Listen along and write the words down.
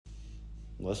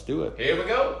let's do it. Here we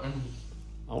go.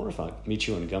 I wonder if me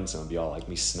chewing gum's going to be all like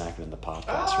me snacking in the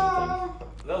podcast or anything.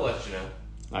 They'll let you know.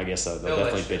 I guess so. They'll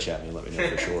definitely bitch at me and let me know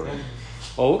for sure.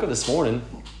 Well, I woke up this morning.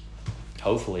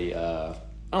 Hopefully, I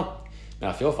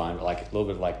feel fine, but like a little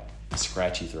bit of like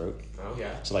scratchy throat. Oh,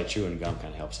 yeah. So like chewing gum kind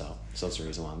of helps out. So that's the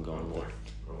reason why I'm going with it.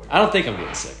 I don't think I'm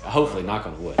getting sick. Hopefully, knock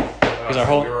on wood.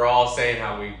 Because we were all saying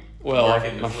how we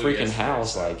my freaking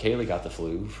house, like Kaylee got the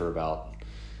flu for about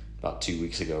 2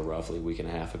 weeks ago, roughly a week and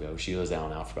a half ago. She was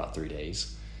down and out for about 3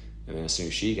 days. And then as soon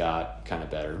as she got kind of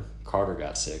better, Carter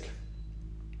got sick.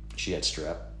 She had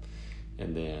strep.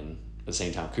 And then at the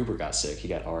same time, Cooper got sick. He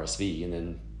got RSV. And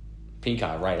then pink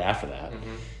eye right after that.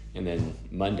 Mm-hmm. And then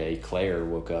Monday, Claire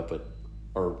woke up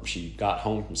or she got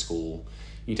home from school.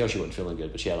 You can tell she wasn't feeling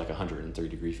good, but she had like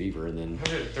 103-degree fever. And then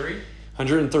 103?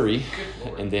 103. Good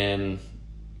Lord. And then,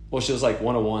 well, she was like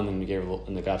 101, and we gave her,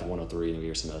 and they got to 103, and we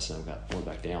gave her some medicine, and went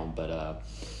back down. But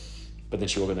then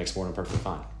she woke up the next morning perfectly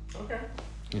fine. Okay.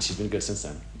 And she's been good since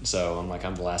then. So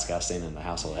I'm the last guy staying in the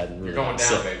household. Hadn't really You're going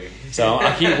down, baby. So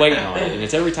I keep waiting on it, and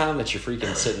it's every time that you're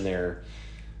freaking sitting there.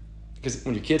 Because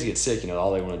when your kids get sick,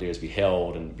 all they want to do is be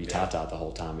held and be tapped out the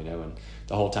whole time, and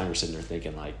the whole time you're sitting there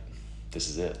thinking, like, this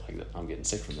is it. Like, I'm getting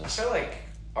sick from this. I feel like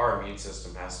our immune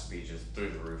system has to be just through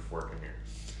the roof working here.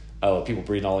 Oh, people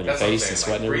breathing all in your face and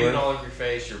sweating everywhere? Breathing all over your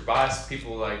face, your boss,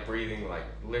 people, like, breathing, like,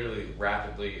 literally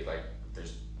rapidly, like,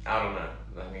 there's, I don't know.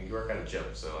 I mean, you work at a gym,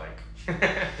 so, like...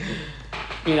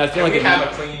 I feel like... we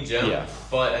have a clean gym,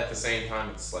 but at the same time,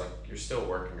 it's like, you're still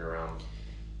working around...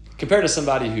 Compared to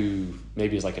somebody who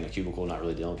maybe is like in a cubicle, not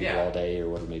really dealing with people all day or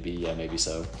whatever it may be, maybe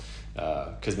so.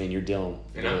 Because, you're dealing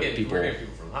with people... We're getting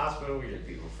people from the hospital, we're getting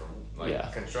people from,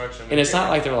 construction. And it's not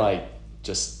like they're, like,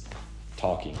 just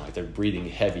talking. Like, they're breathing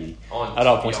heavy at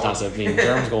all points in time. So,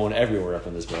 germs going everywhere up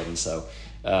in this building. So,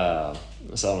 I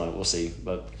don't know. We'll see.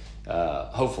 But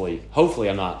hopefully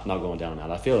I'm not going down and out.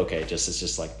 I feel okay. It's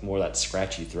just, like, more that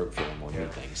scratchy throat feeling more than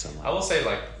anything. So I will say,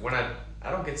 like, when I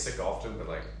don't get sick often, but,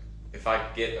 like, if I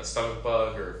get a stomach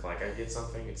bug or if, like, I get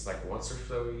something, it's, like, once or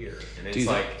so a year. And it's,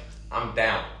 I'm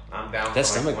down. That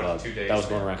stomach for, bug 2 days. That was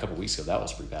going around a couple weeks ago. That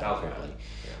was pretty bad, apparently.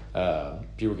 Yeah.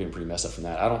 People were getting pretty messed up from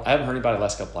that. I haven't heard anybody the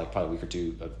last couple, like, probably a week or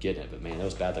two of getting it, but, man, it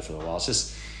was bad there for a while. It's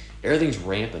just, everything's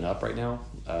ramping up right now.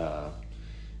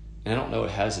 And I don't know what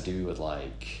it has to do with,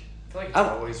 like... I feel like it's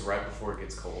always right before it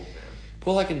gets cold, man.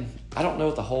 Well, like, I don't know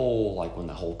what the whole, like, when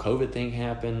the whole COVID thing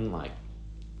happened, like...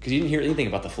 Because you didn't hear anything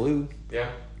about the flu. Yeah.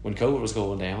 When COVID was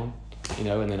going down, and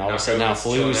then all of a sudden now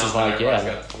flu's is like,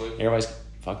 everybody's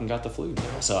fucking got the flu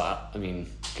now. So,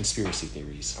 conspiracy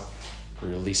theories. We're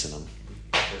releasing them.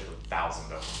 There's 1,000 of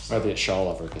them. So. Might be a shawl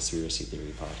of our conspiracy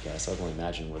theory podcast. I can only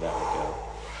imagine where that would go.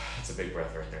 That's a big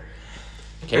breath right there.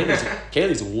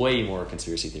 Kaylee's way more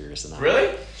conspiracy theorist than I am.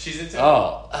 Really? She's into it?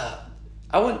 Oh,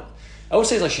 I would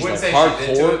say like she's like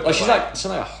hardcore. Like she's not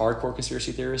a hardcore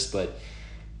conspiracy theorist, but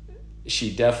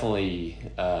she definitely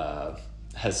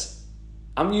has.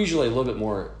 I'm usually a little bit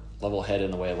more level-headed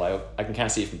in the way of like I can kind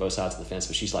of see it from both sides of the fence,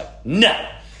 but she's like, no,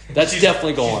 that's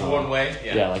definitely going on. One way,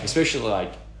 yeah, like especially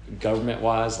like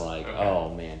government-wise, like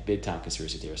oh man, big-time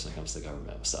conspiracy theorist when it comes to the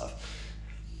government and stuff.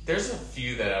 There's a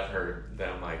few that I've heard that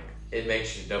I'm like, it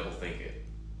makes you double think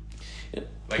it.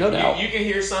 Like no doubt. You can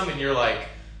hear some and you're like,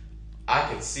 I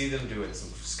could see them doing some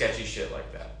sketchy shit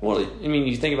like that. Well,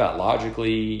 you think about it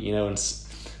logically, and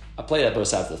I play at both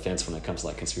sides of the fence when it comes to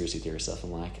like conspiracy theory stuff.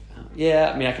 I'm like,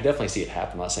 yeah, I could definitely see it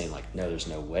happen. I'm not saying like, no, there's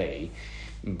no way,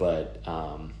 but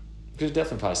there's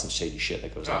definitely probably some shady shit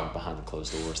that goes on behind the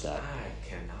closed doors that I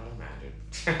cannot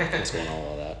imagine what's going on with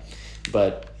all that.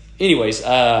 But anyways,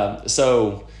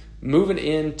 so moving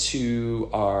into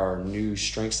our new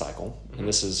strength cycle, and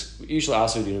this is usually I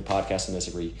also do a new podcast on this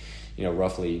every,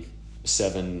 roughly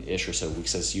 7-ish or so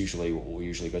weeks. That's usually what we'll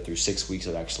usually go through 6 weeks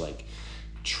of actually like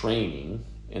training,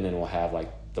 and then we'll have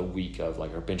like the week of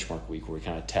like our benchmark week where we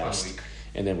kind of test,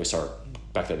 and then we start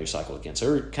back that new cycle again. So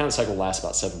every kind of cycle lasts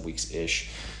about 7 weeks ish.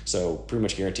 So pretty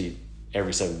much guaranteed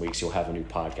every 7 weeks you'll have a new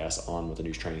podcast on what the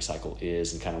new training cycle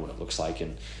is and kind of what it looks like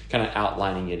and kind of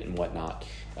outlining it and whatnot.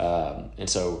 And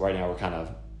so right now we're kind of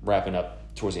wrapping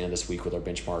up towards the end of this week with our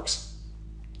benchmarks,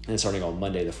 and starting on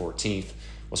Monday the 14th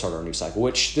we'll start our new cycle,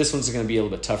 which this one's going to be a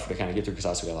little bit tougher to kind of get through because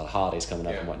also we got a lot of holidays coming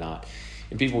up and whatnot.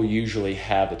 And people usually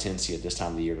have the tendency at this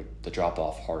time of the year to drop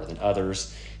off harder than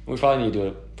others. And we probably need to do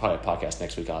a podcast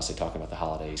next week, honestly, talking about the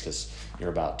holidays because you're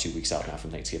about 2 weeks out now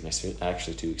from Thanksgiving.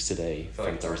 Actually, 2 weeks today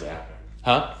from Thursday.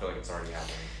 I feel like it's already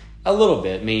happening. A little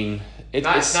bit.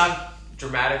 It's not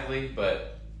dramatically,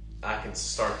 but I can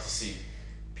start to see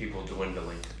people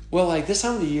dwindling. Well, like this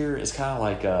time of the year is kind of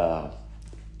like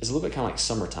it's a little bit kind of like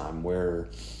summertime where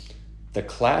the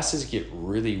classes get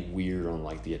really weird on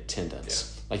like the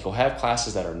attendance. Like you'll have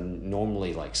classes that are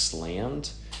normally like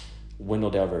slammed, dwindle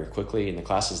down very quickly, and the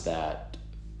classes that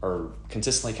are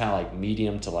consistently kind of like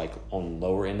medium to like on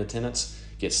lower end attendance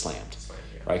get slammed.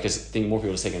 Right, because I think more people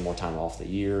are just taking more time off the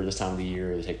year, this time of the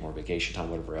year, they take more vacation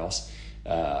time, whatever else.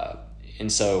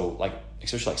 And so, like,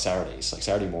 especially like Saturdays, like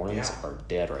Saturday mornings are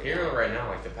dead right now. Here right now,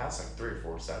 like the past like 3 or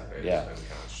 4 Saturdays. Yeah.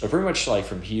 But pretty much like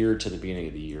from here to the beginning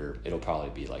of the year, it'll probably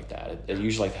be like that. It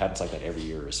usually like happens like that every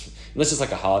year. Unless it's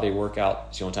like a holiday workout,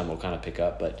 it's the only time we'll kind of pick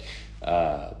up. But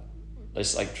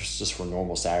it's like just for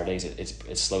normal Saturdays,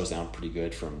 it slows down pretty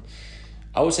good from,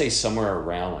 I would say somewhere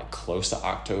around like close to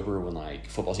October when like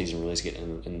football season really is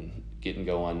getting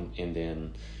going, and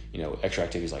then extra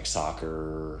activities like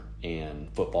soccer and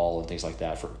football and things like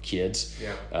that for kids.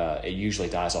 It usually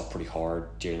dies off pretty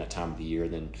hard during that time of the year.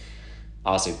 Then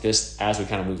obviously as we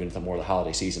kind of move into more of the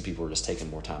holiday season, people are just taking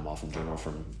more time off in general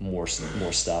from more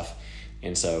stuff,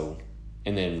 and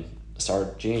then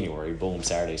start January, boom,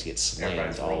 Saturdays get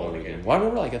slammed all over again. Well, I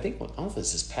remember I don't know if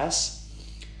it's this past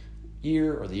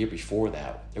year or the year before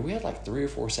that, we had like 3 or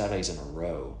 4 Saturdays in a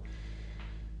row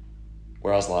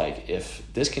where I was like, if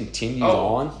this continues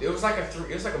on, it was like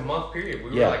a month period. We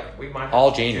were like, we might have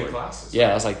all January 2 classes. Yeah,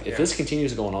 I was like, if this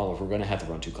continues going on, we're going to have to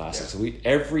run 2 classes. So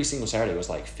every single Saturday was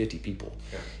like 50 people.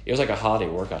 It was like a holiday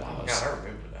workout almost. God, I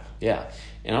remember that. Yeah,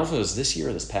 and I don't know if it was this year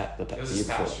or the year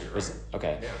before. Past year, right?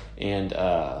 Okay. Yeah. And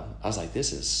I was like,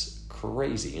 this is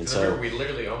crazy. And so we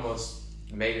literally almost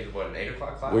made it an 8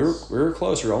 o'clock class. We were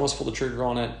close. We were almost pulled the trigger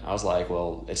on it. I was like,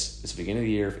 well, it's the beginning of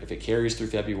the year. If it carries through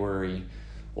February,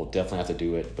 we'll definitely have to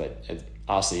do it. But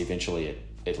obviously, eventually,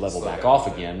 it leveled back off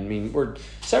again. I mean,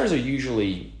 Saturdays are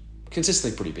usually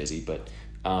consistently pretty busy, but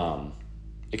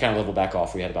it kind of leveled back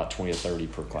off. We had about 20 to 30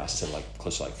 per class instead of like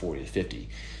close to like 40 to 50.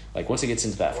 Like once it gets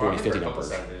into that 40, 50 number.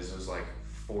 Saturdays it was like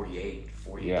 48,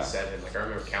 47. Like I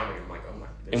remember counting. I'm like, oh my.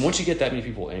 And once you get that many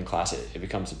people in class, it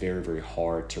becomes very, very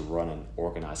hard to run an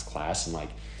organized class, and like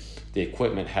the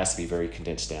equipment has to be very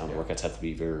condensed down. The workouts have to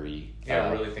be very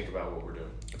really think about what we're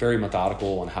doing. Very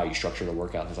methodical on how you structure the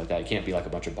workout and things like that. It can't be like a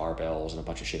bunch of barbells and a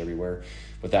bunch of shit everywhere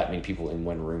with that many people in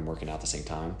one room working out at the same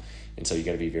time. And so you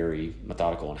got to be very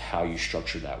methodical on how you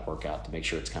structure that workout to make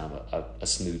sure it's kind of a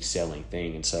smooth sailing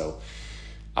thing. And so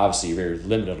obviously you're very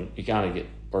limited.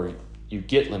 You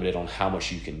get limited on how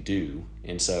much you can do.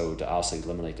 And so to obviously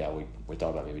eliminate that, we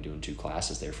thought about maybe doing 2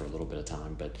 classes there for a little bit of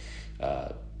time, but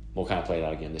we'll kind of play it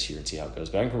out again this year and see how it goes.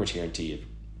 But I can pretty much guarantee you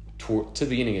to the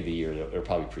beginning of the year, it'll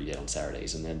probably be pretty dead on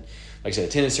Saturdays. And then, like I said,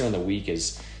 attendance during the week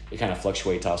it kind of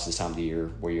fluctuates also this time of the year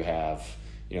where you have,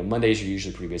 Mondays are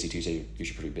usually pretty busy, Tuesday are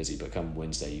usually pretty busy, but come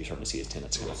Wednesday, you're starting to see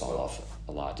attendance kind of fall off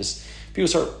a lot. Just people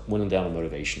start winning down the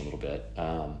motivation a little bit.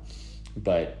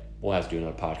 But we'll have to do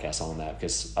another podcast on that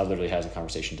because I literally had a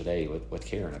conversation today with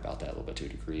Karen about that a little bit to a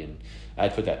degree. And I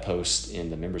had put that post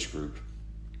in the members group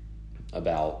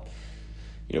about,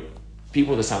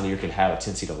 people this time of the year can have a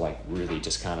tendency to like really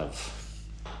just kind of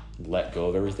let go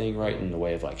of everything, right? In the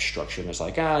way of like structure. And it's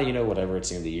like, whatever, it's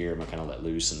the end of the year. I'm going to kind of let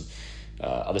loose and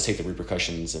I'll just take the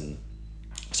repercussions and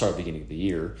start at the beginning of the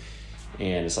year.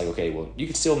 And it's like, okay, well, you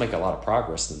can still make a lot of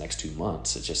progress in the next 2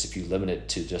 months. It's just if you limit it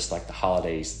to just like the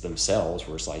holidays themselves,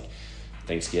 where it's like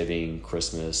Thanksgiving,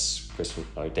 Christmas,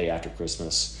 day after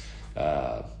Christmas,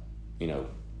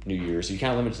 New Year's, you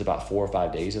kind of limit it to about 4 or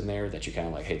 5 days in there that you kind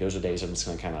of like, hey, those are days I'm just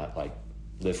going to kind of like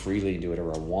live freely and do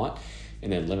whatever I want,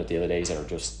 and then limit the other days that are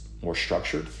just more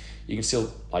structured. You can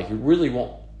still, like, you really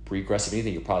won't regress of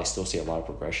anything. You'll probably still see a lot of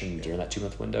progression during that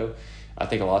 2-month window. I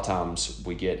think a lot of times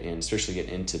we get in, especially get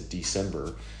into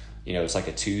December, it's like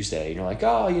a Tuesday, and you're like,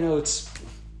 it's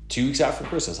 2 weeks out from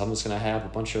Christmas. I'm just going to have a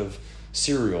bunch of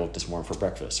cereal this morning for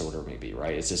breakfast or whatever it may be,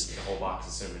 right? It's just a whole box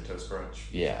of Cinnamon Toast Crunch.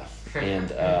 Yeah.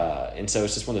 And so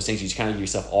it's just one of those things you just kind of give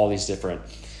yourself all these different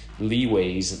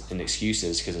leeways and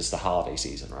excuses because it's the holiday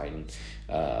season, right? And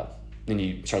then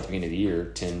you start at the beginning of the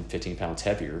year 10, 15 pounds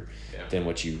heavier than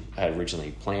what you had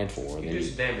originally planned for. You do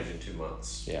some damage in 2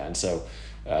 months. Yeah. And so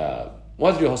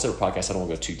we'll have to do a whole separate podcast. I don't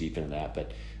want to go too deep into that,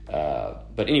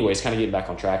 but anyways, kind of getting back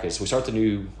on track is we start the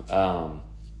new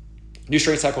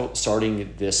strength cycle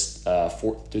starting this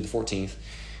through the 14th.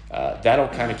 That'll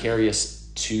kind of carry us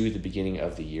to the beginning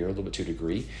of the year a little bit to a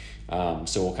degree.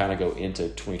 So we'll kind of go into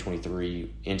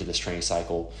 2023 into this training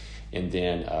cycle, and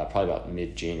then probably about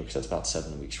mid-January, because that's about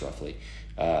 7 weeks roughly.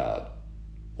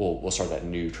 We'll start that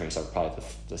new training cycle probably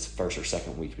the first or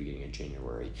second week beginning of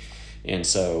January. And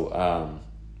so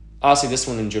obviously this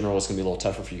one in general is going to be a little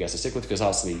tougher for you guys to stick with because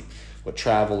obviously with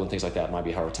travel and things like that might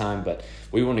be a harder time, but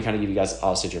we want to kind of give you guys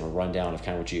obviously a rundown of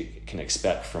kind of what you can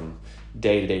expect from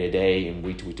day to day to day and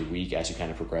week to week to week as you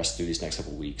kind of progress through these next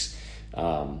couple of weeks.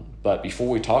 But before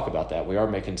we talk about that, we are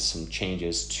making some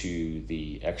changes to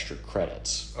the extra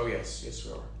credits. Oh, yes,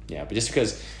 we are. Yeah, but just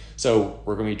because, so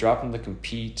we're going to be dropping the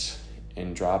compete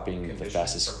and dropping the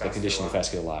conditioning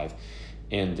fast get alive.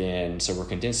 And then, so we're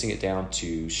condensing it down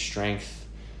to strength,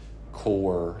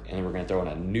 core, and then we're going to throw in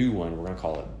a new one. We're going to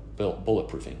call it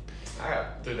bulletproofing. I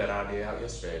threw that idea out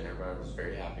yesterday, and everybody was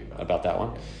very happy about that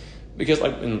one. Because,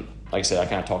 like I said, I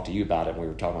kind of talked to you about it when we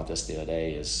were talking about this the other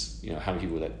day, is, how many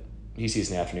people that he sees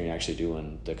in the afternoon actually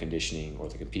doing the conditioning or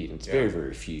the compete, and it's very,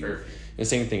 very few. Very few. And the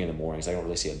same thing in the mornings. I don't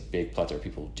really see a big plethora of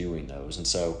people doing those. And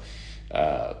so,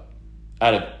 out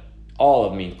of all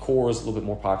of them, core is a little bit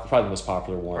more popular, probably the most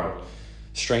popular one. Probably.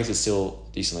 Strength is still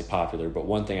decently popular, but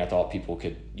one thing I thought people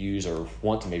could use or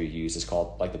want to maybe use is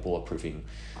called like the bulletproofing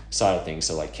side of things.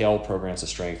 So like Kel programs the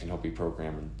strength, and he'll be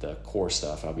programming the core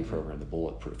stuff. I'll be programming the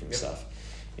bulletproofing stuff.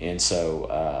 And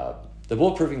so the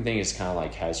bulletproofing thing is kind of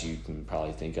like, as you can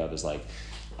probably think of, as like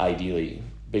ideally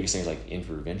biggest things like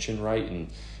intervention, right?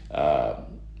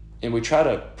 And we try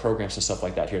to program some stuff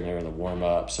like that here and there in the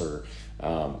warm-ups or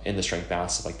in the strength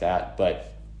balance, stuff like that. But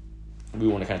we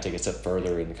want to kind of take it a step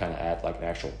further and kind of add like an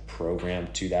actual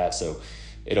program to that. So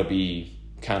it'll be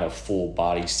kind of full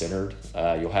body centered.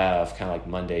 You'll have kind of like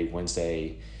Monday,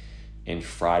 Wednesday, and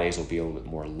Fridays will be a little bit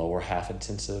more lower half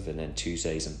intensive, and then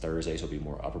Tuesdays and Thursdays will be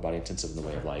more upper body intensive in the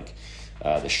way of like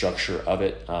the structure of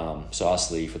it. So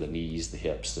obviously for the knees, the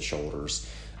hips, the shoulders,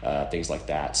 things like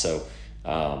that. So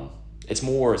it's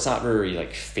not very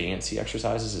like fancy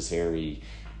exercises. It's very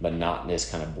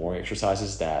monotonous, kind of boring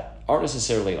exercises that aren't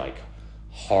necessarily like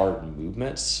hard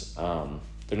movements.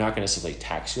 They're not going to necessarily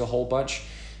tax you a whole bunch,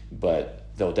 but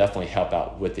they'll definitely help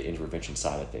out with the intervention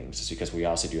side of things, just because we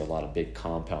also do a lot of big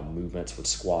compound movements with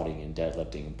squatting and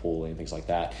deadlifting and pulling and things like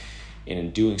that. And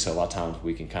in doing so, a lot of times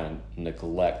we can kind of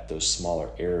neglect those smaller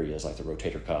areas like the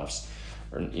rotator cuffs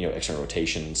or external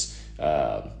rotations,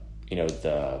 the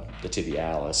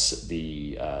tibialis,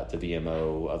 the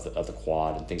VMO of the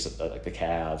quad, and things like the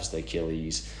calves, the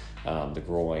Achilles, the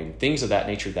groin, things of that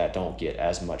nature that don't get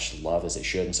as much love as they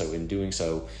should. And so in doing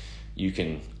so, you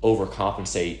can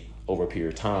overcompensate over a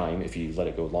period of time if you let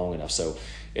it go long enough. So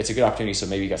it's a good opportunity. So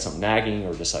maybe you got something nagging,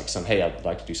 or just like hey, I'd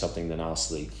like to do something, then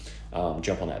honestly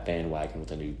jump on that bandwagon with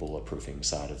the new bulletproofing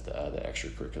side of the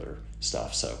extracurricular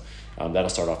stuff. So that'll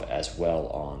start off as well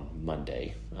on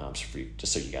Monday,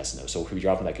 just so you guys know. So if we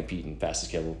drop in that competing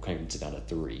fastest scale, we'll kind of sit down to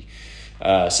 3.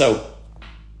 So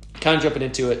kind of jumping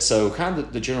into it. So kind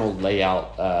of the general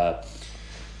layout.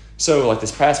 So like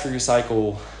this past review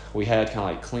cycle, we had kind of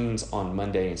like cleans on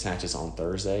Monday and snatches on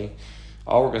Thursday.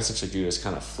 All we're going to essentially do is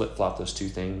kind of flip-flop those two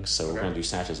things. So we're going to do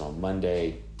snatches on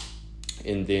Monday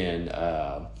and then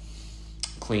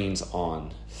cleans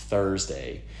on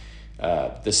Thursday.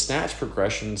 The snatch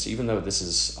progressions, even though this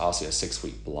is obviously a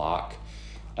 6-week block,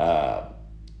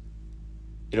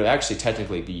 it'll actually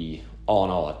technically be all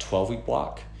in all a 12-week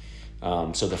block.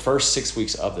 So the first 6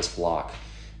 weeks of this block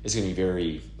is going to be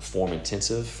very form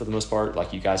intensive for the most part.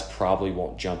 Like you guys probably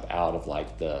won't jump out of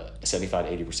like the 75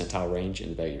 to 80 percentile range in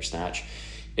the bag of your snatch.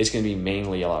 It's going to be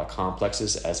mainly a lot of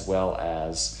complexes as well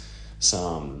as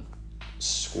some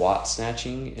squat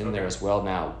snatching in there as well.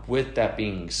 Now, with that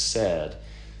being said,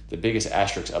 the biggest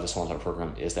asterisk of the Swan Type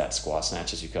program is that squat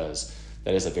snatches, because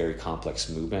that is a very complex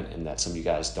movement, and that some of you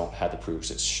guys don't have the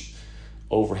prerequisite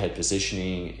overhead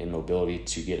positioning and mobility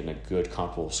to get in a good,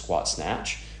 comfortable squat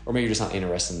snatch. Or maybe you're just not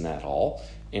interested in that at all.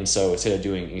 And so instead of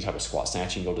doing any type of squat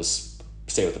snatching, you'll just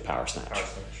stay with the power snatch.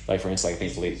 Like for instance, I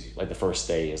think like the first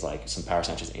day is like some power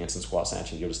snatches and some squat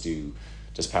snatching. You'll just do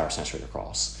power snatch straight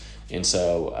across. And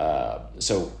so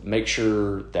so make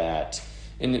sure that,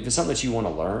 and if it's something that you want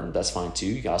to learn, that's fine too.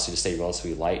 You also just stay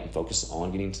relatively light and focus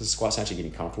on getting to the squat snatch and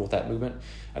getting comfortable with that movement.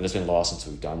 And there's been a while since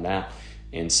we've done that.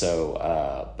 And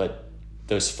so, but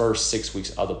those first 6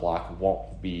 weeks of the block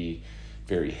won't be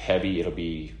very heavy. It'll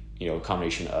be, a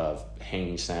combination of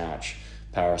hanging snatch,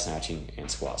 power snatching, and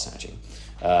squat snatching.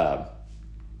 Like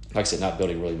I said, not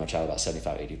building really much out, about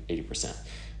 75, 80%.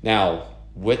 Now,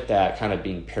 with that kind of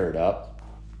being paired up,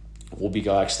 we'll be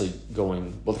actually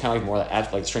going, well, kind of like more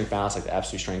like strength balance, like the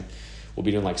absolute strength. We'll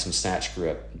be doing like some snatch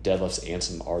grip, deadlifts, and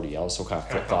some RDLs. So kind of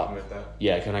flip flop.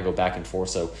 Yeah, kind of go back and forth.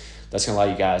 So that's going to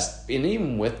allow you guys, and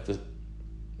even with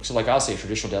so like I'll say a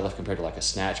traditional deadlift compared to like a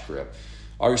snatch grip,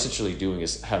 all you're essentially doing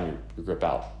is having your grip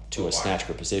out to a snatch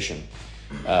grip position.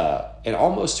 And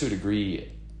almost to a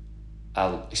degree,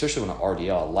 especially when an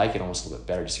RDL, I like it almost a little bit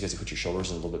better just because it puts your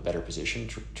shoulders in a little bit better position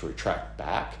to retract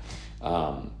back,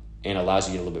 and allows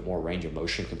you to get a little bit more range of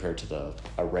motion compared to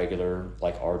a regular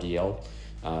like RDL.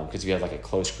 Because if you have like a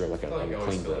close grip, like a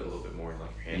clean grip, a little bit more in like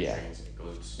your hamstrings and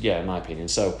glutes. Yeah, in my opinion.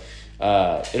 So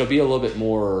It'll be a little bit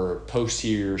more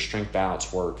posterior strength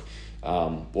balance work.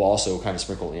 We'll also kind of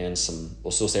sprinkle in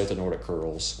we'll still stay with the Nordic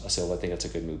curls. I think that's a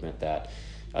good movement that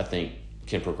I think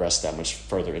can progress that much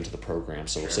further into the program.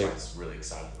 So we'll say really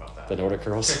excited about that. The Nordic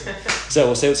curls. So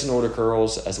we'll stay with some Nordic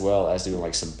curls as well as doing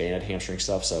like some banded hamstring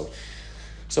stuff. So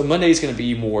Monday is going to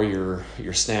be more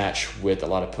your snatch with a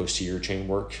lot of posterior chain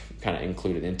work kind of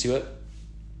included into it.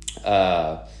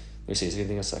 Let me see, is there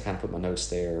anything else? I kind of put my notes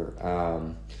there.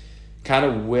 Kind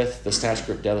of with the snatch,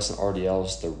 grip, deadlifts, and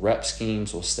RDLs, the rep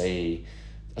schemes will stay.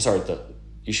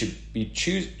 You should be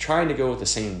trying to go with the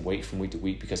same weight from week to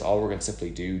week, because all we're going to simply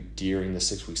do during the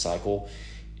 6-week cycle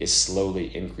is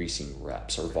slowly increasing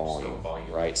reps or volume.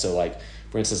 Right? So, like,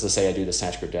 for instance, let's say I do the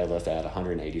snatch, grip, deadlift at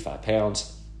 185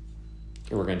 pounds,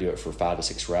 and we're going to do it for 5 to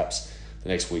 6 reps. The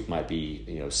next week might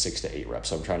be 6 to 8 reps.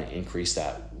 So I'm trying to increase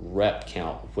that rep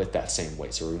count with that same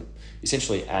weight. So we're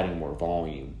essentially adding more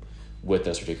volume with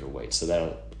those particular weights. So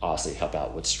that'll obviously help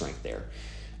out with strength there.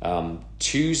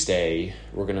 Tuesday,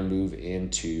 we're going to move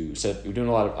into, so we're doing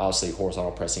a lot of obviously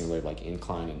horizontal pressing related, like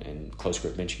incline and close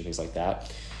grip benching and things like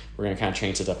that. We're going to kind of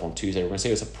change it up on Tuesday. We're going to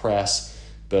say it's a press,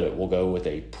 but it will go with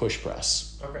a push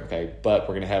press. Okay. But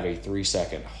we're going to have a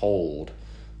 3-second hold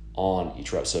on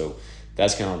each rep. So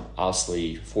that's going to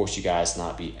obviously force you guys to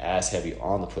not be as heavy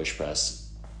on the push press,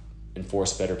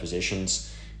 enforce better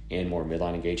positions, and more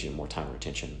midline engagement and more time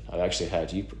retention. I've actually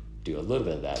had you do a little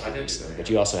bit of that. I did do that, but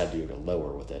you also had to go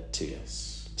lower with it too.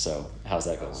 Yes. So how's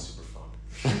that going? Super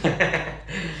fun.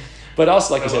 But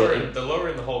also, like you said, the lower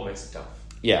in the hold makes it tough.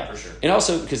 Yeah, for sure. And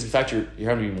also because in fact you're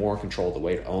having to be more in control of the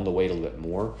weight, own the weight a little bit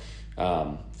more.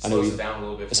 I know it down a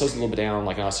little bit. It slows it a little bit down.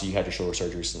 Like, also you had your shoulder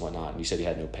surgeries and whatnot, and you said you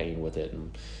had no pain with it,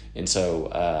 and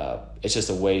so it's just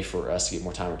a way for us to get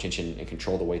more time retention and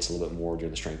control the weights a little bit more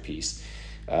during the strength piece.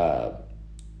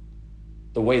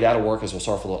 The way that'll work is we'll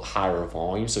start with a little higher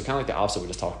volume. So kind of like the opposite we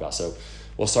just talked about. So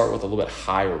we'll start with a little bit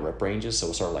higher rep ranges. So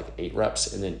we'll start with like 8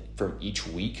 reps, and then from each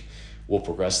week, we'll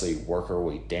progressively work our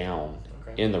way down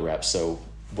in the reps. So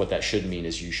what that should mean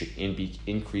is you should be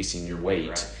increasing your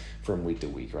weight from week to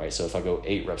week, right? So if I go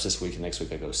 8 reps this week and next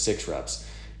week I go 6 reps,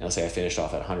 and let's say I finished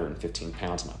off at 115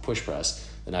 pounds in my push press,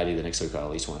 then I do the next week I at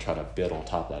least want to try to build on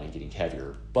top of that and getting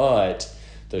heavier. But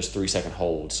those 3-second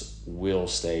holds will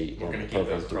stay in the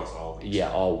program all week.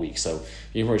 Yeah, all week. So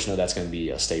you pretty much know that's going to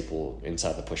be a staple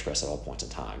inside the push press at all points in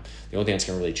time. The only thing that's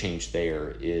going to really change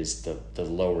there is the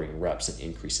lowering reps and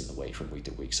increasing the weight from week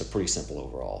to week. So pretty simple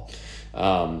overall.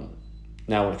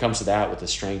 Now, when it comes to that with the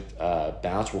strength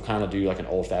balance, we'll kind of do like an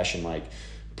old-fashioned like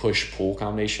push-pull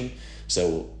combination.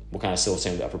 So we'll kind of still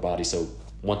same the upper body. So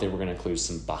one thing we're going to include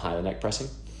some behind-the-neck pressing.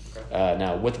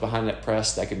 Now, with the behind-the-neck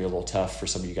press, that can be a little tough for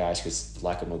some of you guys because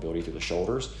lack of mobility through the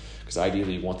shoulders. Because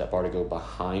ideally, you want that bar to go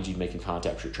behind you, making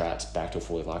contact with your traps back to a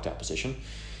fully locked out position.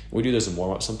 We do this in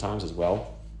warm-up sometimes as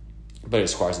well, but it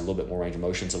requires a little bit more range of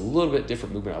motion. It's a little bit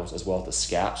different movement as well with the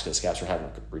scaps, because scaps are having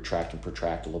to retract and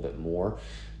protract a little bit more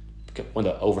when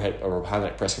the overhead or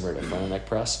behind-the-neck press compared to the front-of-the-neck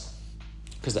press,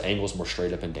 because the angle is more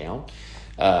straight up and down.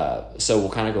 So we'll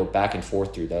kind of go back and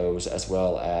forth through those, as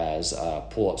well as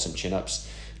pull-ups and chin-ups.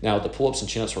 Now, the pull-ups and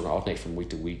chin-ups, we're going to alternate from week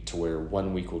to week to where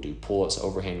 1 week we'll do pull-ups,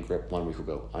 overhand grip, 1 week we'll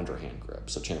go underhand grip.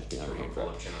 So chin-ups being underhand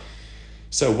grip.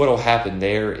 So what will happen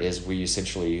there is we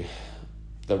essentially,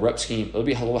 the rep scheme, it'll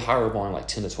be a little higher volume, like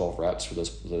 10 to 12 reps for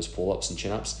those pull-ups and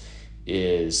chin-ups.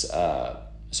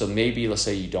 So maybe, let's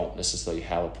say you don't necessarily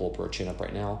have a pull-up or a chin-up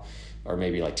right now, or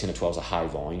maybe like 10 to 12 is a high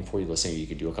volume for you. Let's say you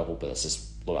could do a couple, but that's just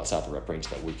a little outside the rep range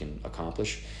that we can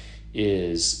accomplish,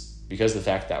 is because of the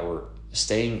fact that we're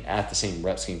staying at the same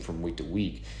rep scheme from week to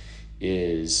week,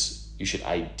 is you should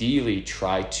ideally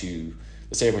try to,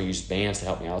 let's say I'm going to use bands to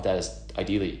help me out with that, is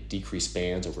ideally decrease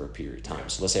bands over a period of time.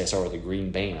 So let's say I start with a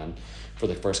green band for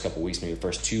the first couple of weeks, maybe the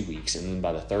first 2 weeks, and then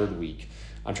by the 3rd week,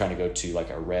 I'm trying to go to like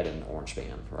a red and orange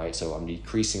band, right? So I'm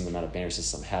decreasing the amount of band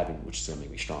resistance I'm having, which is going to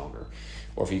make me stronger.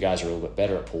 Or if you guys are a little bit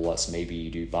better at pull-ups, maybe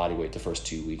you do body weight the first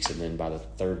 2 weeks, and then by the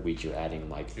 3rd week, you're adding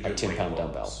like a 10-pound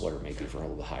dumbbell, whatever it may be, for a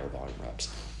little bit higher volume reps.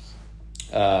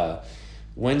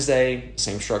 Wednesday,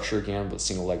 same structure again, but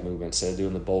single leg movement. Instead of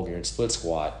doing the Bulgarian split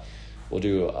squat, we'll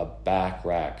do a back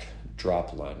rack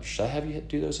drop lunge. Should I have you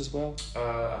do those as well?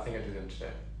 I think I do them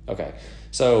today. Okay.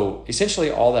 So essentially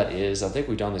all that is, I think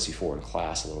we've done this before in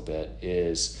class a little bit,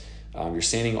 is you're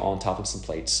standing on top of some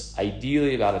plates,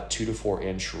 ideally about a 2 to 4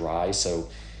 inch rise. So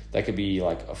that could be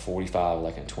like a 45,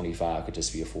 like a 25, could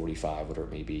just be a 45, whatever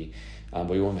it may be. But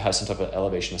we want to have some type of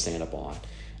elevation to stand up on.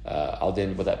 I'll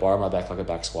then, with that bar on my back like a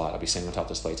back squat, I'll be standing on top of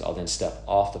those plates. I'll then step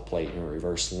off the plate in a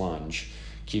reverse lunge,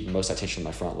 keeping most of that tension in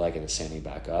my front leg and then standing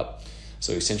back up.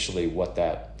 So essentially what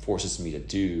that forces me to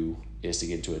do is to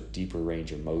get into a deeper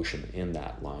range of motion in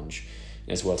that lunge,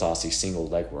 as well as obviously single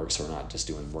leg work. So we're not just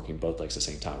working both legs at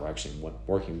the same time. We're actually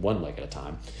working one leg at a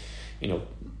time. You'll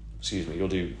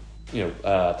do,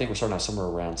 I think we're starting out somewhere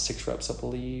around 6 reps, I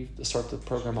believe, to start the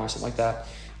program or something like that.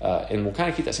 And we'll kind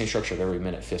of keep that same structure of every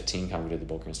minute 15, kind of we did the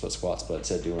Bulgarian split squats, but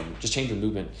instead of just change the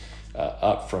movement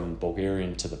up from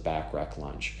Bulgarian to the back rack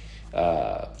lunge.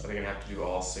 Are they going to have to do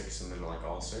all 6 and then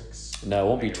all 6? No, it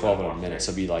won't be 12 in a minute.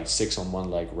 So it'll be 6 on one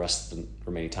leg, rest the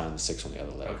remaining time, 6 on the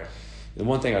other leg. Okay. The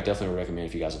one thing I definitely recommend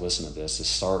if you guys listen to this is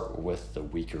start with the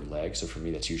weaker leg. So for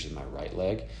me, that's usually my right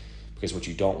leg, because what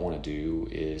you don't want to do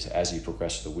is as you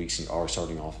progress through the weeks and you are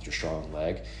starting off with your strong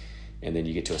leg, and then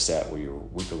you get to a set where your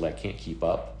weaker leg can't keep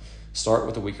up, start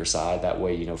with the weaker side. That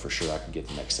way, for sure I can get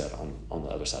the next set on the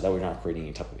other side. That way you're not creating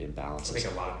any type of imbalances. I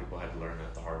think a lot of people had to learn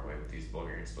that the hard way with these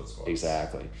Bulgarian split squats.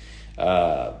 Exactly.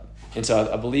 And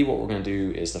so I believe what we're going to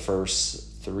do is the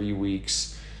first 3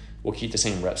 weeks, we'll keep the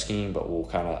same rep scheme, but we'll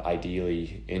kind of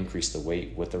ideally increase the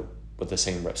weight with the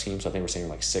same rep scheme. So I think we're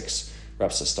saying 6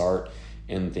 reps to start,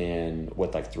 and then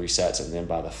with 3 sets, and then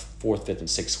by the 4th, 5th, and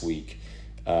 6th week,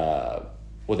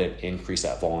 we'll then increase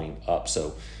that volume up.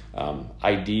 So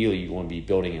ideally you want to be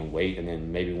building in weight, and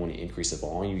then maybe when you increase the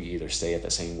volume, you either stay at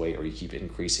the same weight or you keep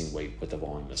increasing weight with the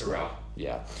volume as well.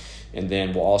 Yeah. And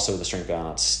then we'll also, the strength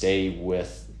balance, stay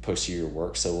with posterior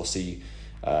work. So we'll see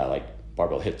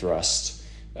barbell hip thrust,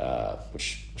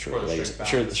 which I'm sure the ladies,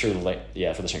 for the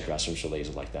strength balance, I'm sure ladies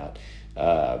will like that.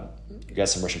 You got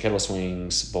some Russian kettlebell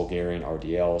swings, Bulgarian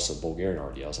RDLs. So Bulgarian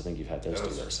RDLs, I think you've had those.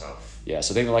 Those are tough. Yeah,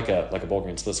 so think of like a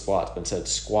Bulgarian split squat, but instead of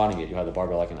squatting it, you have the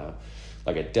barbell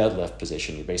like a deadlift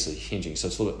position. You're basically hinging, so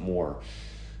it's a little bit more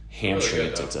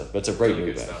hamstring. Really but it's a great really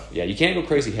movement. Yeah, you can't go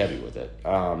crazy heavy with it.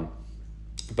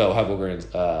 But we'll have Bulgarian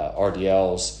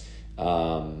RDLs,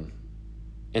 and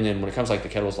then when it comes to the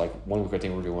kettlebells, 1 week I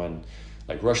think we're doing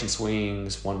Russian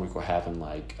swings. 1 week we're having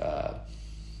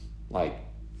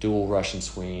dual Russian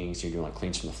swings. You're doing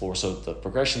cleans from the floor. So the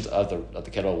progressions of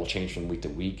the kettlebell will change from week to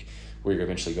week, where you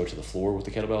eventually go to the floor with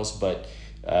the kettlebells. But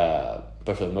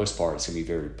for the most part, it's going to be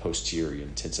very posterior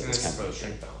intensive. And this is for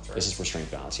strength balance, right? This is for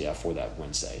strength balance, for that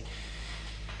Wednesday.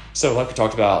 So like we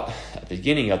talked about at the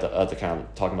beginning of the kind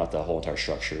of talking about the whole entire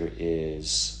structure,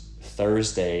 is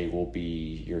Thursday will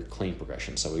be your clean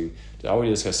progression. So all we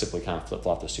do is simply kind of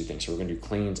flip-flop those two things. So we're going to do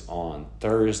cleans on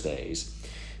Thursdays.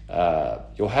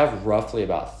 You'll have roughly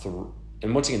about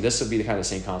and once again, this would be the kind of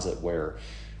same concept where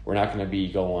we're not going to be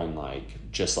going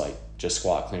just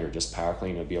squat clean or just power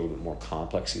clean. It'll be a little bit more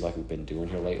complex, like we've been doing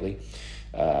here lately.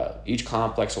 Each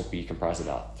complex will be comprised of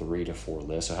about 3 to 4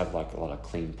 lifts. So have a lot of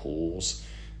clean pulls,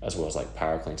 as well as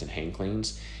power cleans and hang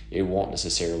cleans. It won't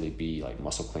necessarily be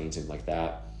muscle cleans and like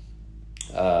that.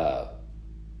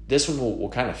 This one will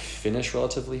kind of finish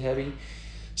relatively heavy.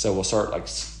 So we'll start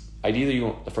ideally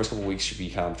the first couple of weeks should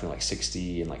be kind of between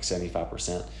 60 and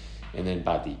 75%. And then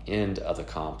by the end of the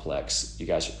complex,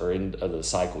 end of the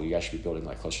cycle, you guys should be building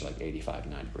closer to 85,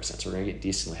 90%. So we're going to get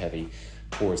decently heavy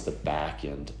towards the back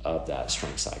end of that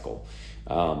strength cycle.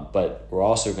 But we're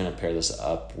also going to pair this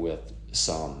up with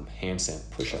some handstand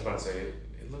push-up. I was about to say,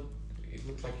 it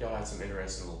looked like y'all had some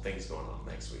interesting little things going on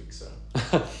next week. So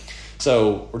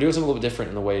So we're doing something a little bit different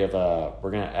in the way of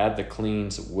we're going to add the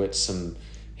cleans with some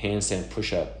handstand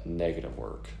push-up negative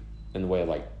work in the way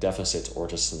of deficits or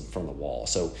just from the wall.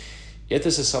 So if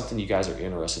this is something you guys are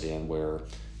interested in,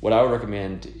 what I would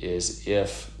recommend is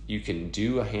if you can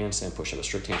do a handstand push-up, a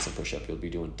strict handstand push-up, you'll be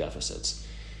doing deficits.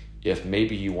 If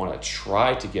maybe you want to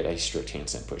try to get a strict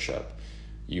handstand push-up,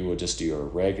 you will just do a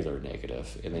regular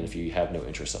negative. And then if you have no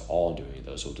interest at all in doing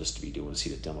those, we'll just be doing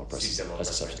seated demo presses as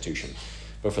a substitution.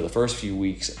 But for the first few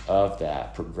weeks of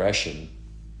that progression,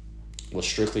 we'll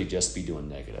strictly just be doing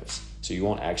negatives. So you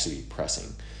won't actually be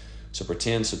pressing. So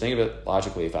think of it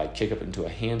logically. If I kick up into a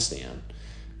handstand,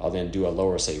 I'll then do a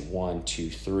lower, say 1, 2,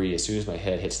 3, as soon as my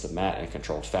head hits the mat in a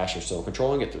controlled fashion. So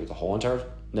controlling it through the whole entire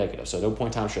negative. So at no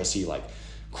point in time should I see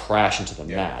crash into the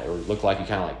mat, or look like you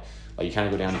kind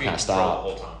of go down and kind of stop. The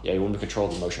whole time. Yeah, you want to control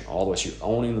the motion all the way. So you're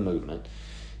owning the movement.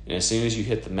 And as soon as you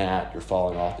hit the mat, you're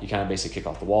falling off. You kind of basically kick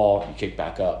off the wall. You kick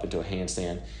back up into a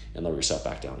handstand and lower yourself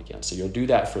back down again. So you'll do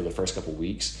that for the first couple of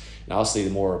weeks. And obviously,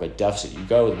 the more of a deficit you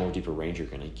go, the more deeper range you're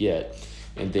going to get.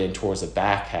 And then towards the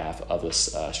back half of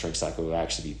this strength cycle, you'll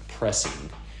actually be pressing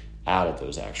out of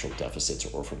those actual deficits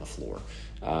or from the floor.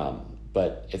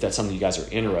 But if that's something you guys are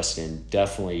interested in,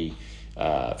 definitely,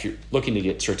 if you're looking to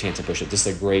get strict handstand push-up, this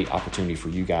is a great opportunity for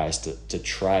you guys to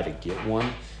try to get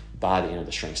one by the end of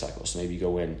the strength cycle. So maybe you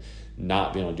go in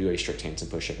not being able to do a strict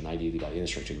handstand push-up, and ideally by the end of the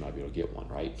strength you might be able to get one,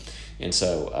 right? And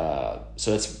so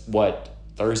that's what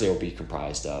Thursday will be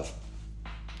comprised of.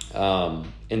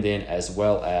 And then as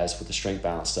well as with the strength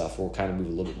balance stuff, we'll kind of move a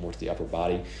little bit more to the upper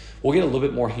body. We'll get a little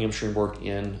bit more hamstring work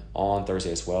in on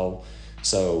Thursday as well.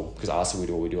 So, because also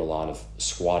we do a lot of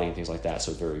squatting and things like that,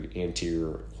 so it's very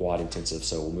anterior quad intensive.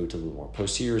 So we'll move to a little more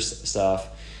posterior stuff,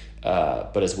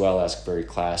 but as well as very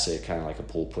classic, kind of like a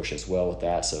pull push as well with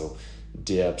that. So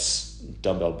dips,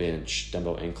 dumbbell bench,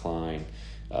 dumbbell incline,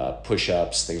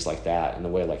 push-ups, things like that. And the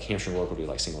way like hamstring work will do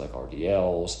like single leg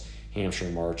RDLs,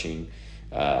 hamstring marching.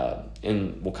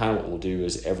 And what we'll do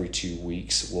is every 2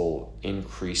 weeks we'll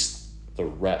increase the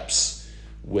reps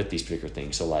with these particular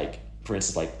things. So like, for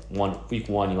instance, like week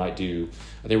one, you might do,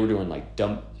 I think we're doing like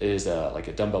like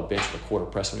a dumbbell bench with a quarter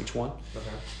press on each one. Okay.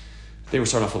 They were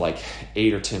starting off with like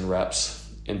 8 or 10 reps.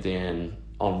 And then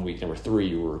on week number 3,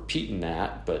 you were repeating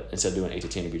that, but instead of doing 8 to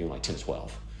 10, you'd be doing like 10 to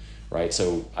 12, right?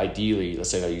 So ideally,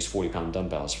 let's say I use 40-pound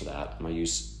dumbbells for that. I'm going to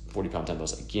use 40-pound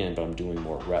dumbbells again, but I'm doing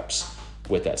more reps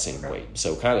with that same weight.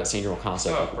 So kind of that same general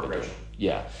concept. So progression.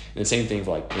 Yeah. And the same thing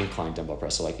for like incline dumbbell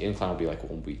press. So like incline will be like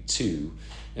on week 2,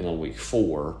 and on week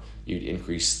 4, you'd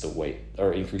increase the weight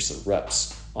or increase the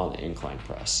reps on the incline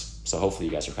press. So hopefully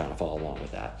you guys are kind of following along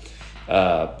with that.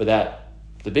 But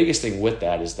the biggest thing with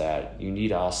that is that you need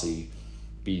to obviously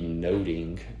be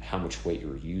noting how much weight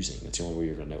you're using. It's the only way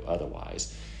you're going to know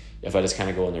otherwise. If I just kind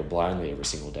of go in there blindly every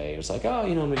single day, it's like, oh,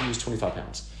 I'm going to use 25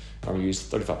 pounds, or I'm going to use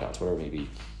 35 pounds, whatever it may be.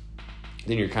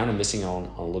 Then you're kind of missing on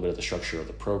a little bit of the structure of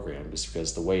the program, just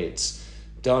because the way it's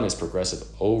done is progressive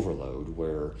overload,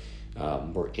 where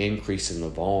we're increasing the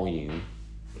volume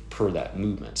per that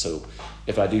movement. So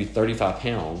if I do 35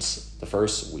 pounds the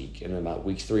first week, and then about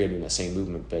week 3 I'm doing that same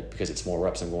movement, but because it's more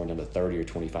reps, I'm going down to 30 or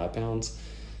 25 pounds,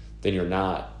 then you're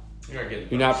not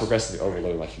progressively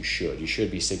overloading like you should. You should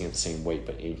be sticking at the same weight,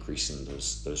 but increasing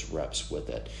those reps with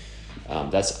it.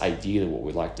 That's ideally what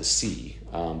we'd like to see.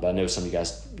 But I know some of you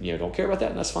guys, don't care about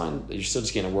that, and that's fine. You're still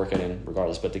just getting a workout in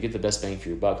regardless. But to get the best bang for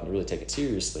your buck and to really take it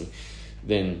seriously,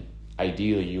 then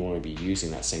ideally you want to be using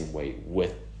that same weight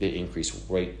with the increased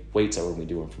weights that we're going to be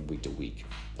doing from week to week.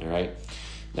 All right.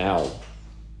 Now,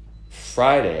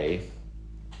 Friday,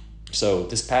 so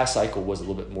this past cycle was a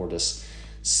little bit more just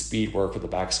speed work with the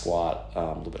back squat,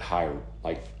 a little bit higher,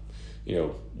 like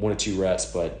 1 or 2 reps,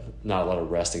 but not a lot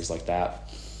of rest, things like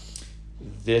that.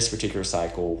 This particular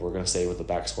cycle, we're going to stay with the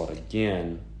back squat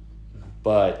again,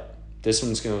 but this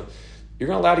one's you're going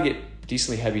to allow to get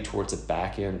decently heavy towards the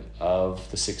back end of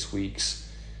the 6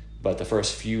 weeks, but the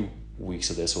first few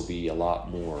weeks of this will be a lot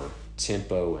more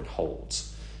tempo and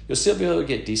holds. You'll still be able to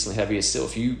get decently heavy. It's still,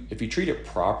 if you treat it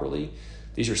properly,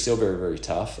 these are still very, very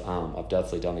tough. I've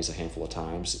definitely done these a handful of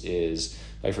times. Is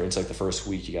like, for instance, like the first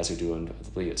week you guys are doing, I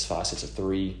believe it's 5 sets of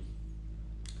 3.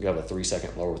 You have a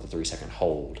 3-second lower with a 3-second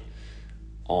hold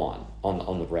on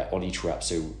the rep, on each rep.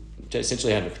 So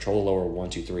essentially having to control the lower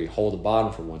 1, 2, 3, hold the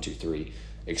bottom for 1, 2, 3,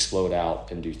 explode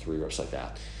out and do 3 reps like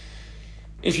that.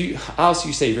 If you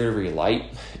stay very, very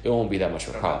light, it won't be that much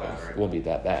of a problem. Bad, right? It won't be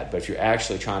that bad. But if you're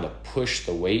actually trying to push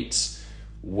the weights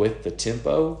with the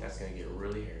tempo, that's going to get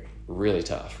really hairy. Really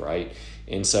tough, right?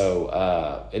 And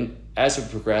so, and as we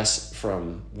progress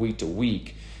from week to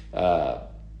week,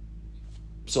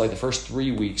 so like the first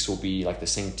 3 weeks will be like the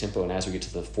same tempo, and as we get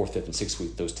to the 4th, 5th, and 6th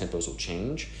week, those tempos will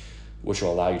change, which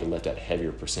will allow you to lift at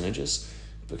heavier percentages.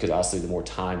 Because obviously, the more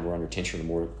time we're under tension,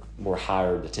 the more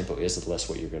higher the tempo is, the less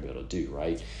weight you're going to be able to do,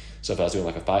 right? So if I was doing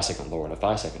like a 5-second lower and a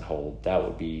 5-second hold, that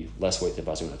would be less weight than if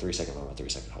I was doing a 3-second lower and a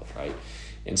 3-second hold, right?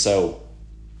 And so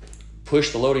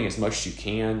push the loading as much as you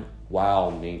can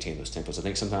while maintaining those tempos. I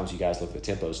think sometimes you guys look at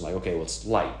the tempos and like, okay, well, it's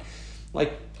light.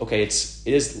 Like, okay, it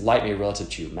is light maybe relative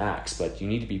to your max, but you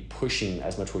need to be pushing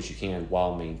as much weight as you can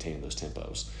while maintaining those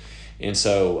tempos. And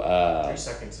so 3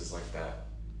 seconds is like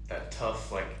that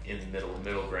tough, like in the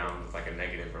middle ground with like a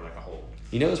negative or like a hold.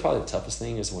 It's probably the toughest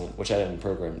thing is when, which I didn't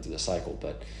program through the cycle,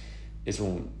 but is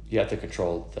when you have to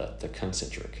control the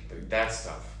concentric. That's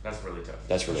tough. That's really tough.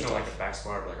 That's really tough. Like a back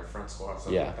squat or like a front squat or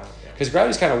something like that. Yeah. Because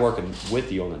gravity's kind of working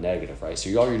with you on the negative, right? So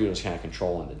all you're doing is kind of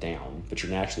controlling the down, but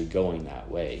you're naturally going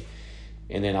that way.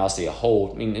 And then obviously a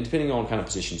hold, depending on kind of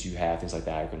positions you have, things like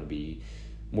that are going to be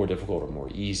more difficult or more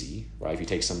easy, right? If you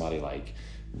take somebody like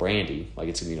Brandy, like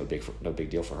it's going to be no big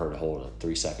deal for her to hold a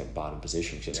 3-second bottom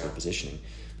position. She has good positioning.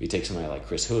 If you take somebody like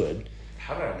Chris Hood.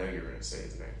 How did I know you were going to say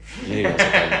his name?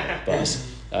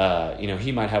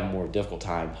 He might have a more difficult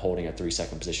time holding a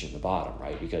 3-second position in the bottom,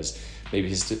 right? Because maybe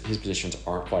his positions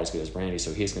aren't quite as good as Brandy,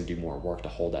 so he's going to do more work to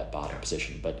hold that bottom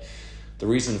position. But the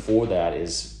reason for that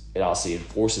is it obviously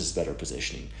enforces better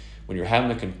positioning. When you're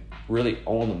having to really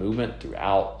own the movement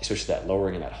throughout, especially that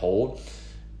lowering and that hold,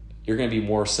 you're going to be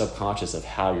more subconscious of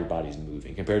how your body's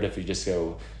moving compared to if you just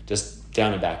go just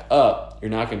down and back up.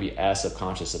 You're not going to be as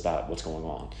subconscious about what's going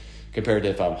on compared to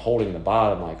if I'm holding the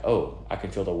bottom, like, oh, I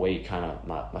can feel the weight kind of,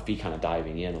 my feet kind of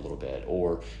diving in a little bit,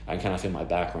 or I can kind of feel my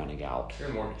back running out. You're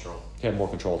in more control. You have more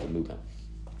control of the movement.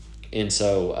 And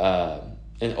so,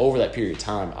 and over that period of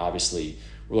time, obviously,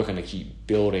 we're looking to keep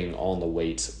building on the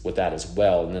weights with that as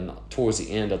well. And then towards the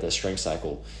end of the strength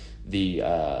cycle, the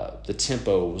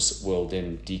tempos will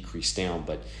then decrease down.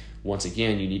 But once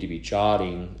again, you need to be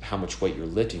jotting how much weight you're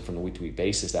lifting from the week-to-week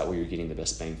basis. That way you're getting the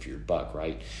best bang for your buck,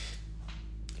 right?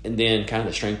 And then kind of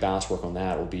the strength balance work on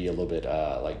that will be a little bit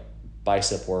like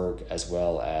bicep work as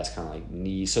well as kind of like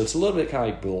knees. So it's a little bit kind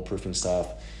of like bulletproofing stuff.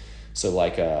 So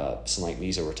like some like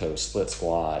knees over toes, split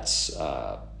squats,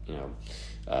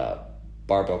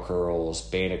 barbell curls,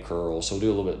 banded curls. So we'll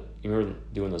do a little bit. You remember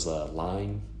doing those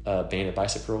line banded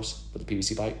bicep curls with the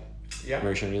PVC bike? Yeah.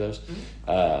 Remember showing you those?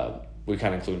 Mm-hmm. We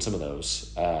kind of include some of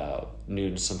those.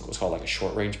 New some what's called like a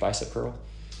short range bicep curl.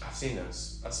 I've seen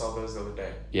those. I saw those the other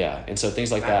day. Yeah, and so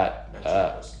things like Matt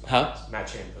Matt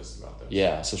Chan posted about those.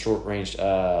 Yeah, so short range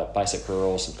bicep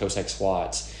curls, some Cossack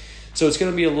squats. So it's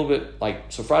going to be a little bit like,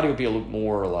 so Friday would be a little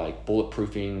more like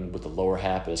bulletproofing with the lower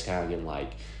half, but it's kind of getting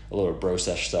like a little bro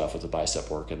sesh stuff with the bicep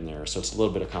work in there. So it's a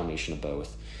little bit of combination of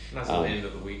both. That's the end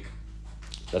of the week.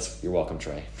 You're welcome,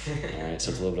 Trey. All right,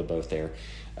 so it's a little bit of both there.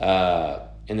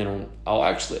 And then I'll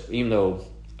actually, even though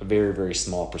a very, very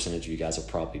small percentage of you guys will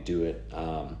probably do it,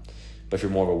 but if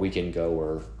you're more of a weekend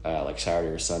goer, like Saturday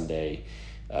or Sunday,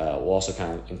 we'll also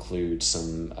kind of include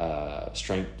some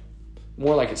strength,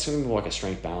 more like it's going to be more like a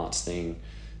strength balance thing,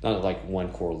 not like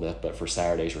one core lift, but for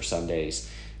Saturdays or Sundays,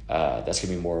 that's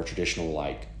going to be more traditional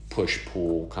like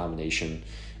push-pull combination.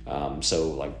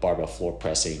 So like barbell floor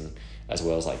pressing, as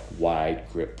well as like wide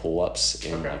grip pull-ups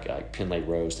and like pin leg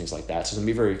rows, things like that. So it's going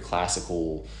to be very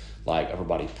classical, like upper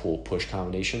body pull push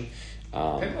combination.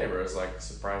 Pin leg row is like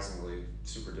surprisingly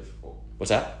super difficult. What's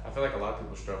that? I feel like a lot of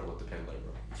people struggle with the pin leg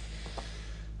row.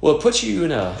 Well, it puts you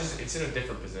in a... It's in a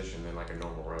different position than like a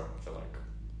normal row, I feel like.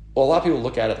 Well, a lot of people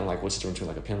look at it and like, what's the difference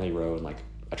between like a pin leg row and like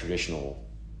a traditional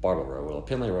barbell row? Well, a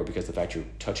pin leg row, because the fact you're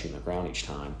touching the ground each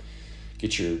time,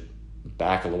 gets your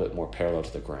back a little bit more parallel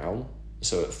to the ground.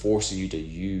 So it forces you to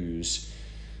use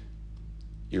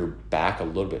your back a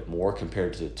little bit more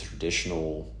compared to the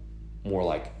traditional, more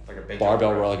like a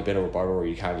barbell row, like a bent over barbell where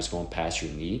you kind of just going past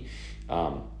your knee.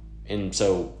 And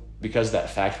so because of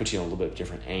that fact puts you on a little bit of a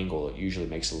different angle, it usually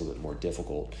makes it a little bit more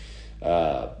difficult.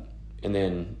 And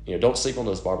then, don't sleep on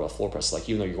those barbell floor presses. Like,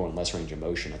 even though you're going less range of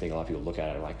motion, I think a lot of people look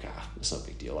at it like, it's no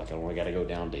big deal. Like, I don't got to go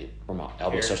down to where my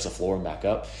elbow touches the floor and back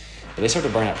up. But they start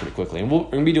to burn out pretty quickly. And we're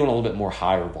going to be doing a little bit more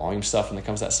higher volume stuff when it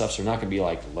comes to that stuff. So we're not going to be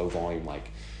like low volume, like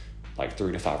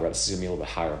 3 to 5 reps. It's going to be a little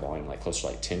bit higher volume, like closer to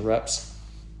like 10 reps.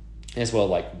 As well,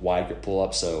 like wide grip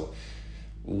pull-ups. So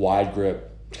wide grip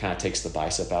kind of takes the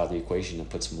bicep out of the equation and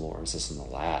puts more emphasis on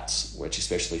the lats, which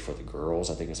especially for the girls,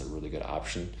 I think is a really good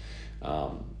option.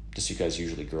 Just because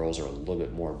usually girls are a little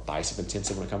bit more bicep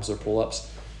intensive when it comes to their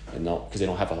pull-ups, and because they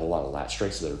don't have a whole lot of lat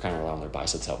strength, so they're kind of allowing their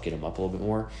biceps to help get them up a little bit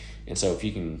more. And so if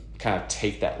you can kind of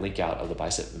take that link out of the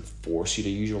bicep and force you to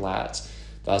use your lats,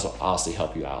 that will obviously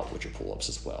help you out with your pull-ups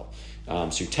as well.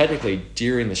 So you're technically,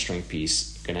 during the strength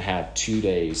piece, going to have 2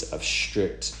 days of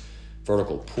strict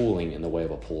vertical pulling in the way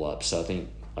of a pull-up. So I think,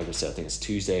 like I said, I think it's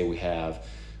Tuesday we have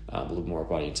a little more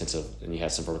body intensive, and you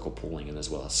have some vertical pulling, and as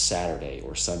well as Saturday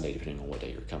or Sunday, depending on what day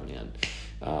you're coming in.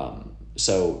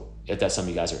 So if that's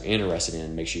something you guys are interested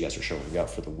in, make sure you guys are showing up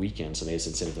for the weekend. So maybe it's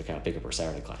incentive to kind of pick up our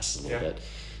Saturday classes a little bit,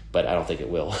 but I don't think it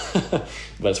will, but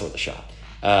it's worth a shot.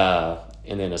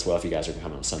 And then as well, if you guys are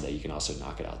coming on Sunday, you can also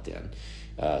knock it out then.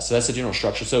 So that's the general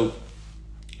structure. So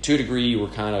to a degree, we're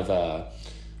kind of,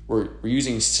 we're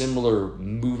using similar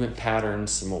movement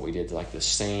patterns than what we did, like the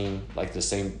same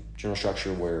general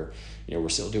structure where, we're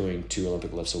still doing 2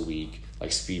 Olympic lifts a week,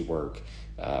 like speed work.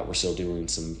 We're still doing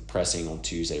some pressing on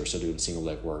Tuesday. We're still doing single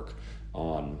leg work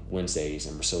on Wednesdays,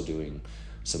 and we're still doing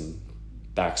some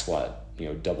back squat,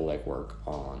 double leg work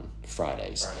on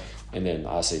Fridays. And then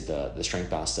obviously the strength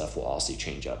balance stuff will also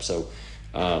change up. So,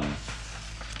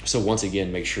 so once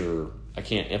again, make sure, I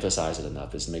can't emphasize it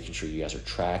enough, is making sure you guys are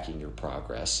tracking your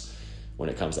progress when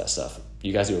it comes to that stuff.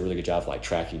 You guys do a really good job of like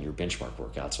tracking your benchmark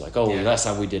workouts. Like, last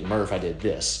time we did Murph, I did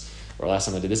this, or last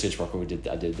time I did this benchmark,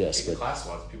 I did this. But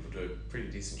class-wise, people do a pretty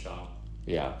decent job.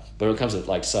 Yeah, but when it comes to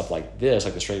like stuff like this,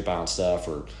 like the strength balance stuff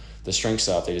or the strength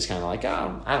stuff, they just kind of like,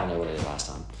 I don't know what I did last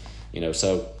time,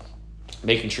 So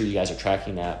making sure you guys are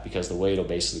tracking that, because the way it'll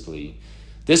basically,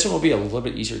 this one will be a little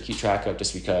bit easier to keep track of,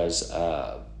 just because,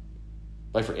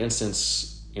 like for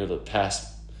instance, the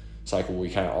past cycle, we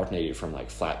kind of alternated from like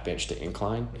flat bench to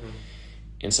incline. Mm-hmm.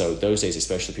 And so those days,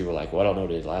 especially, people were like, well, I don't know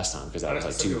what I did last time, because that was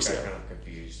like 2 weeks ago. Kind of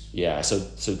confused. Yeah, so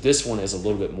this one is a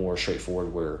little bit more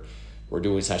straightforward, where we're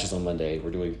doing snatches on Monday, we're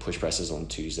doing push presses on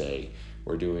Tuesday,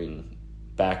 we're doing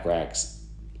back racks,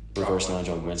 reverse lunge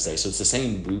on Wednesday. So it's the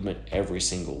same movement every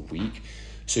single week.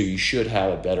 So you should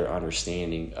have a better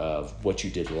understanding of what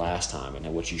you did last time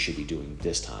and what you should be doing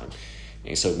this time.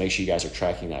 And so make sure you guys are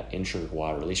tracking that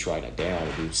intra-quad, or at least writing it down,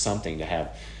 or do something to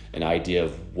have an idea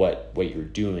of what weight you're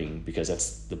doing, because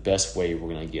that's the best way we're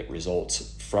going to get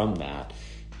results from that,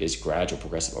 is gradual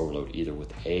progressive overload, either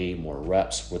with A, more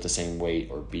reps with the same weight,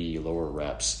 or B, lower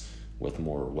reps with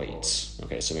more weights.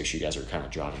 Okay, so make sure you guys are kind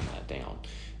of jotting that down.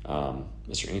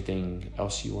 Is there anything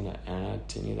else you want to add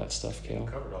to any of that stuff, Kale?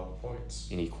 Covered all the points.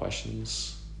 Any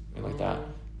questions? Anything like that?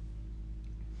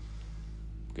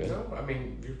 Good. No, I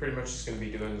mean, you're pretty much just going to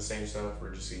be doing the same stuff.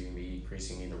 We're just going to be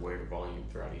increasing either weight or volume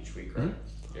throughout each week, right?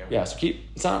 Mm-hmm. Yeah, so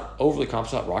it's not overly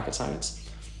complex, not rocket science,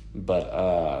 but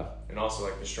and also,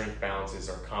 like, the strength balances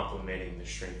are complementing the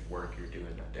strength work you're doing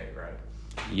that day, right?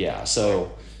 Yeah, so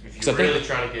if you're really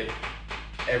trying to get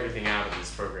everything out of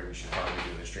this program, you should probably be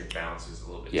doing the strength balances a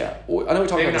little bit. Yeah, well, I know we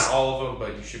talked about maybe this. Not all of them,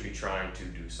 but you should be trying to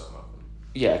do some of them.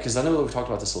 Yeah, because I know we talked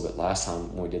about this a little bit last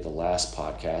time when we did the last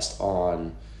podcast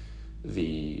on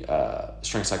the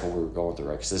strength cycle we were going through,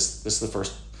 right? Because this is the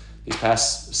first, these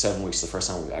past 7 weeks, the first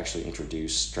time we've actually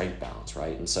introduced strength balance,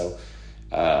 right? And so,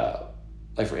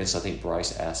 like for instance, I think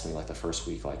Bryce asked me like the first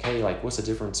week, like, hey, like what's the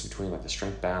difference between like the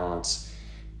strength balance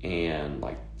and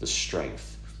like the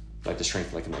strength like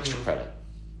an extra credit?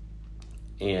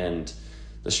 And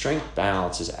the strength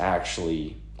balance is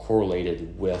actually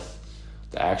correlated with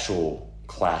the actual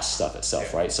class stuff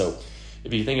itself, right? So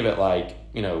if you think of it like,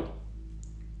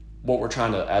 what we're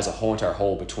trying to, as a whole entire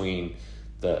whole, between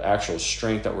the actual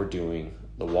strength that we're doing,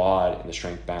 the WOD, and the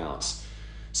strength balance.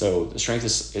 So the strength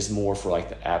is more for like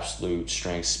the absolute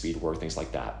strength, speed work, things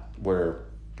like that, where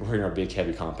we're hitting our big,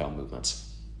 heavy compound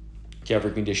movements. You have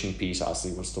your conditioning piece,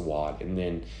 obviously, what's the WOD, and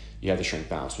then you have the strength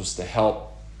balance, which is to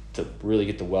help to really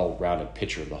get the well-rounded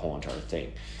picture of the whole entire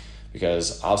thing.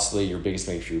 Because obviously your biggest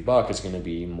bang for your buck is going to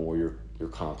be more your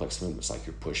complex movements, like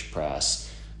your push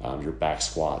press, your back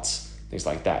squats, things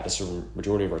like that. That's where the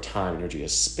majority of our time and energy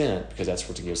is spent, because that's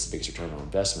what's going to give us the biggest return on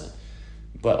investment.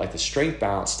 But like the strength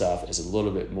balance stuff is a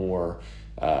little bit more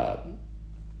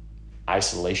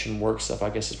isolation work stuff, I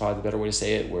guess is probably the better way to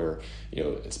say it, where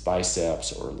it's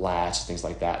biceps or lats, things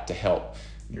like that, to help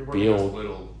build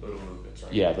little movements,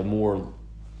 right? Yeah, the more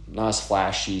not as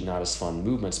flashy, not as fun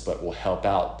movements, but will help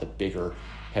out the bigger,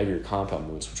 heavier compound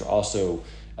movements, which are also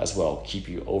as well keep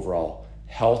you overall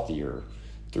healthier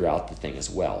throughout the thing as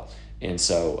well. And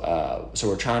so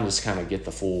we're trying to just kind of get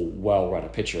the full,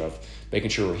 well-rounded picture of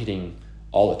making sure we're hitting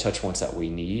all the touch points that we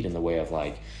need in the way of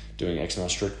like doing X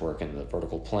amount of strict work in the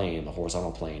vertical plane, the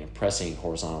horizontal plane, and pressing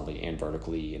horizontally and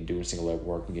vertically, and doing single leg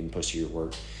work and getting posterior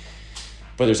work.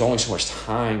 But there's only so much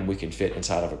time we can fit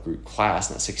inside of a group class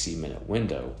in that 60-minute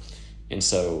window. And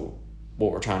so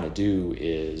what we're trying to do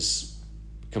is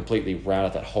completely round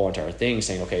out that whole entire thing,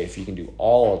 saying, okay, if you can do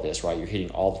all of this, right, you're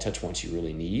hitting all the touch points you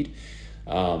really need.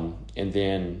 And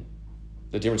then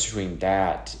the difference between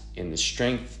that and the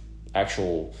strength,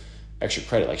 actual extra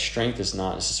credit, like strength is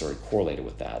not necessarily correlated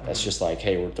with that. That's just like,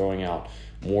 hey, we're throwing out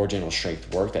more general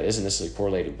strength work that isn't necessarily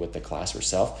correlated with the class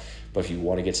herself. But if you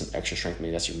want to get some extra strength,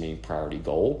 maybe that's your main priority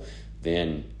goal,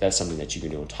 then that's something that you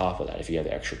can do on top of that. If you have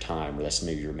the extra time, or that's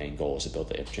maybe your main goal is to build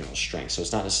the general strength. So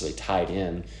it's not necessarily tied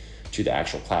in to the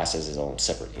actual class as its own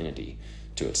separate entity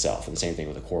to itself. And the same thing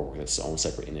with the core work, that's its own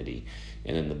separate entity.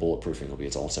 And then the bulletproofing will be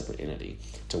its own separate entity,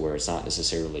 to where it's not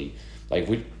necessarily like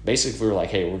we were like,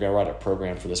 hey, we're going to write a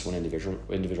program for this one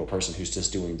individual person who's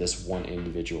just doing this one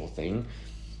individual thing.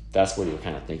 That's what you're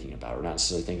kind of thinking about. We're not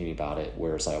necessarily thinking about it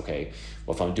where it's like, okay,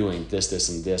 well, if I'm doing this, this,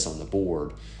 and this on the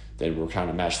board, then we're trying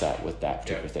to match that with that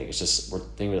particular thing. It's just, we're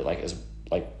thinking of it like as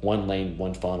like one lane,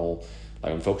 one funnel.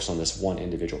 Like I'm focused on this one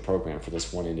individual program for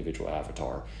this one individual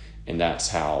avatar. And that's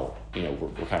how,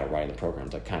 we're kind of writing the program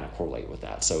to kind of correlate with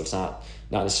that. So it's not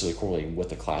necessarily correlating with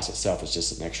the class itself. It's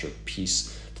just an extra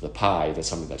piece to the pie that's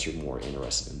something that you're more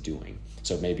interested in doing.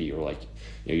 So maybe you're like,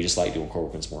 you just like doing core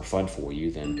work and it's more fun for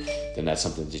you, then that's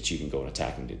something that you can go and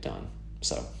attack and get done.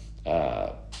 So,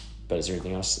 but is there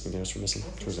anything else we're missing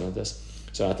towards the end of this?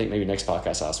 So I think maybe next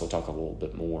podcast we'll talk a little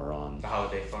bit more on the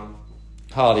holiday fun.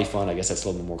 Holiday fun, I guess that's a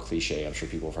little bit more cliche. I'm sure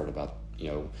people have heard about,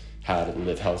 how to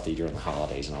live healthy during the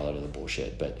holidays and all that other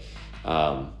bullshit. But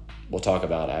we'll talk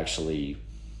about actually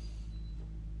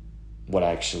what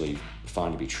I actually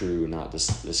find to be true, not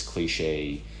this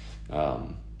cliche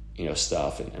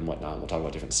stuff and whatnot. We'll talk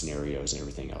about different scenarios and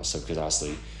everything else. So because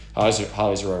obviously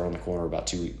holidays are right around the corner, about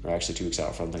 2 weeks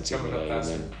out from Thanksgiving Day,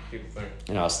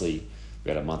 and obviously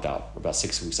we got a month out, about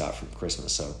 6 weeks out from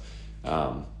Christmas. So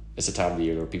it's a time of the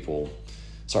year where people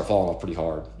start falling off pretty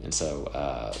hard, and so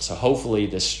hopefully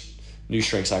this new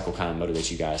strength cycle kind of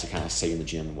motivates you guys to kind of stay in the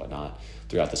gym and whatnot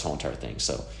throughout this whole entire thing.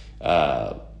 So,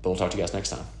 but we'll talk to you guys next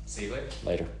time. See you later.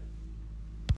 Later.